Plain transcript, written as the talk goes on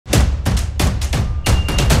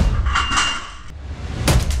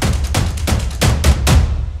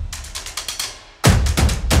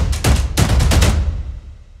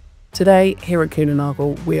Today, here at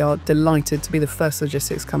Kuehne+Nagel, we are delighted to be the first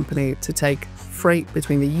logistics company to take freight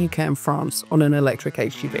between the UK and France on an electric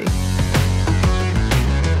HGV.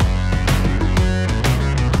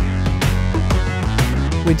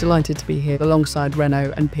 We're delighted to be here alongside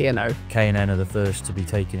Renault and P&O. K&N are the first to be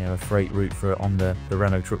taking a freight route on the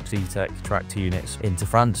Renault Trucks E-Tech tracked units into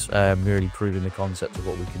France, really proving the concept of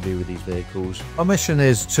what we can do with these vehicles. Our mission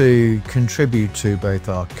is to contribute to both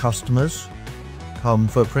our customers' carbon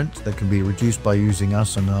footprint that can be reduced by using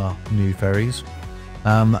us and our new ferries,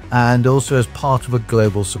 and also as part of a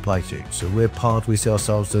global supply chain. So we see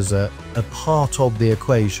ourselves as a part of the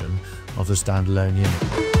equation of the standalone unit.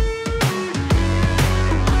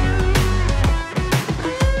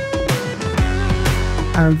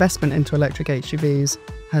 Our investment into electric HGVs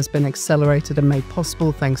has been accelerated and made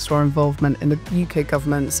possible thanks to our involvement in the UK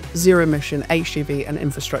government's zero-emission HGV and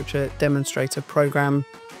infrastructure demonstrator programme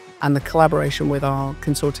and the collaboration with our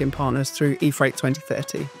consortium partners through eFreight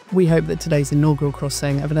 2030. We hope that today's inaugural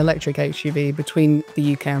crossing of an electric HGV between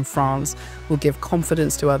the UK and France will give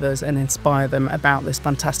confidence to others and inspire them about this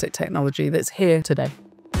fantastic technology that's here today.